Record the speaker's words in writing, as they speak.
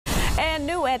And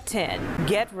new at 10,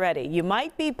 get ready. You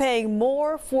might be paying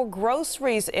more for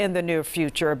groceries in the near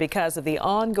future because of the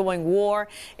ongoing war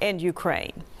in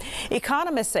Ukraine.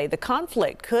 Economists say the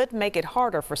conflict could make it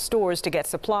harder for stores to get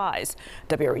supplies.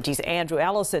 WREG's Andrew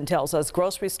Ellison tells us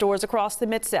grocery stores across the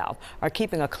Mid-South are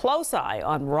keeping a close eye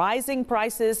on rising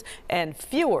prices and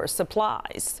fewer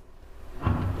supplies.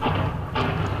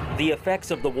 The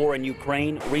effects of the war in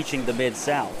Ukraine reaching the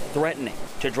Mid-South, threatening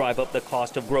to drive up the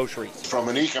cost of groceries. From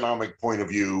an economic point of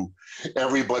view,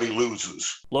 everybody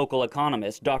loses. Local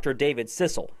economist Dr. David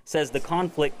Sissel says the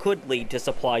conflict could lead to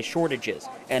supply shortages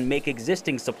and make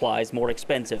existing supplies more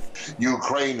expensive.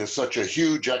 Ukraine is such a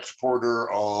huge exporter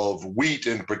of wheat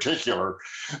in particular.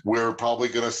 We're probably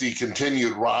going to see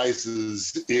continued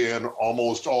rises in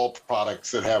almost all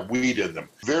products that have wheat in them.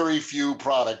 Very few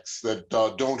products that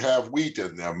don't have wheat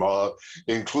in them,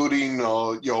 including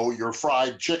your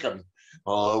fried chicken.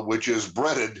 Which is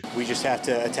breaded. We just have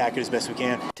to attack it as best we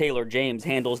can. Taylor James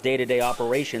handles day-to-day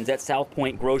operations at South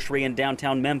Point Grocery in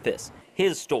downtown Memphis.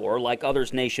 His store, like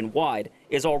others nationwide,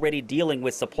 is already dealing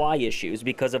with supply issues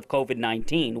because of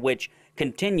COVID-19, which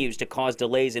continues to cause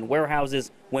delays in warehouses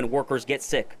when workers get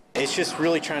sick. It's just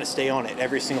really trying to stay on it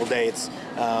every single day. It's,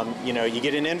 you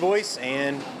get an invoice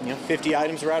and 50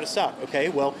 items are out of stock. Okay,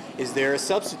 well, is there a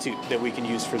substitute that we can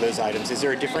use for those items? Is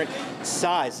there a different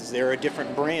size? Is there a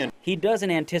different brand? He doesn't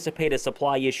anticipate a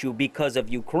supply issue because of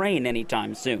Ukraine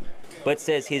anytime soon, but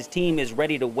says his team is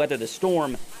ready to weather the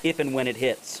storm if and when it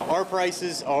hits. Our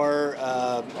prices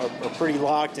are pretty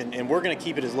locked, and we're going to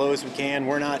keep it as low as we can.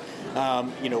 We're not,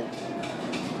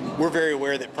 we're very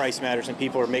aware that price matters and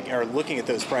people are looking at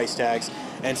those price tags.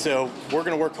 And so we're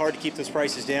going to work hard to keep those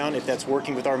prices down if that's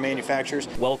working with our manufacturers.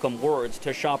 Welcome words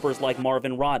to shoppers like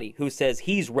Marvin Roddy, who says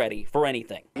he's ready for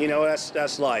anything.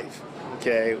 That's life.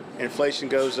 Okay, inflation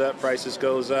goes up, prices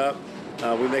goes up.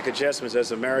 We make adjustments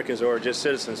as Americans or just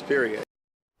citizens, period.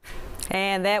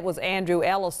 And that was Andrew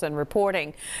Ellison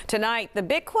reporting. Tonight, the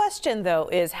big question, though,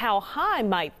 is how high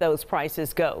might those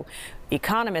prices go?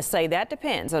 Economists say that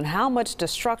depends on how much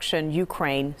destruction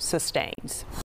Ukraine sustains.